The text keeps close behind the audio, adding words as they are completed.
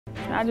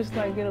I just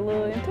like get a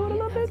little into it a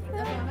little bit.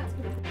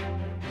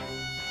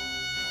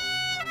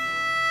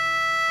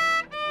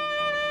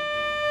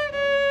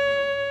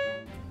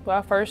 When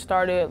I first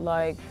started,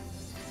 like,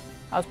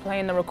 I was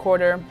playing the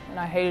recorder and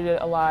I hated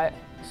it a lot.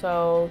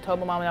 So told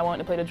my mom that I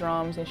wanted to play the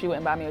drums and she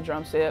wouldn't buy me a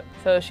drum set.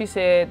 So she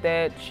said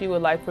that she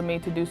would like for me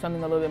to do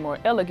something a little bit more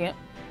elegant.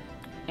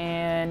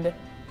 And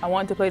I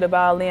wanted to play the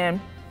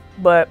violin,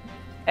 but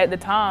at the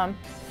time,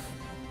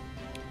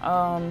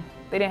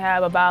 they didn't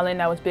have a violin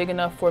that was big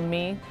enough for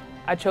me.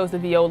 I chose the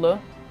viola.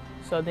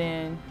 So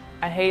then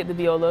I hated the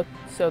viola.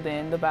 So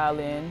then the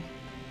violin,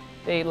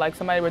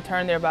 somebody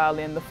returned their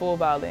violin, the full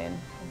violin.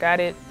 Got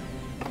it,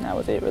 and that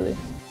was it really.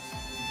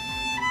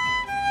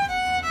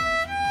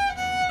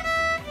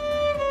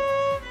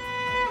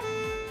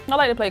 I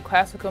like to play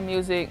classical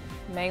music,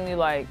 mainly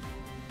like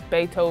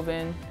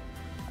Beethoven,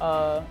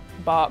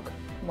 Bach,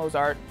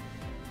 Mozart.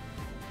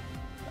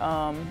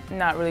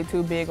 Not really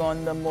too big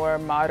on the more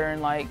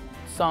modern like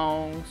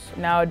songs.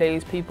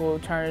 Nowadays people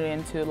turn it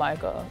into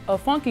like a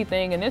funky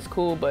thing and it's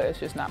cool, but it's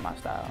just not my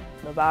style.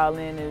 The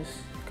violin is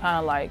kind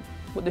of like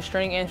with the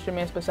string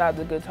instruments besides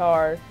the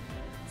guitar.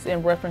 It's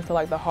in reference to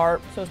like the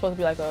harp, so it's supposed to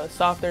be like a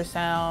softer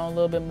sound, a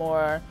little bit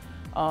more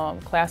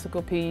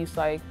classical piece,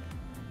 like,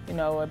 you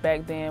know,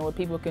 back then where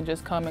people can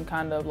just come and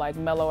kind of like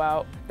mellow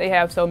out. They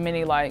have so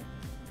many like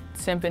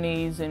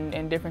symphonies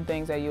and different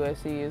things at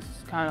USC. It's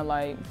kind of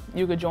like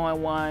you could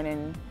join one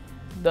and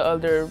the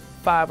other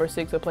 5 or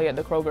 6 will play at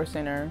the Kroger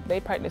Center. They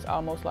practice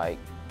almost like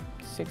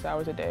 6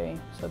 hours a day,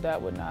 so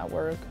that would not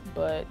work.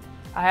 But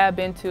I have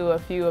been to a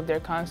few of their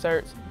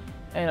concerts,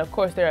 and of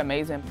course they're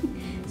amazing.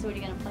 So what are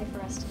you going to play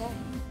for us today?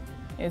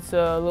 It's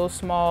a little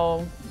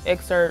small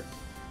excerpt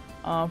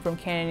from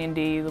Canon in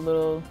D, the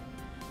little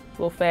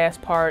fast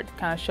part,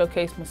 kind of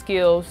showcase my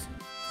skills.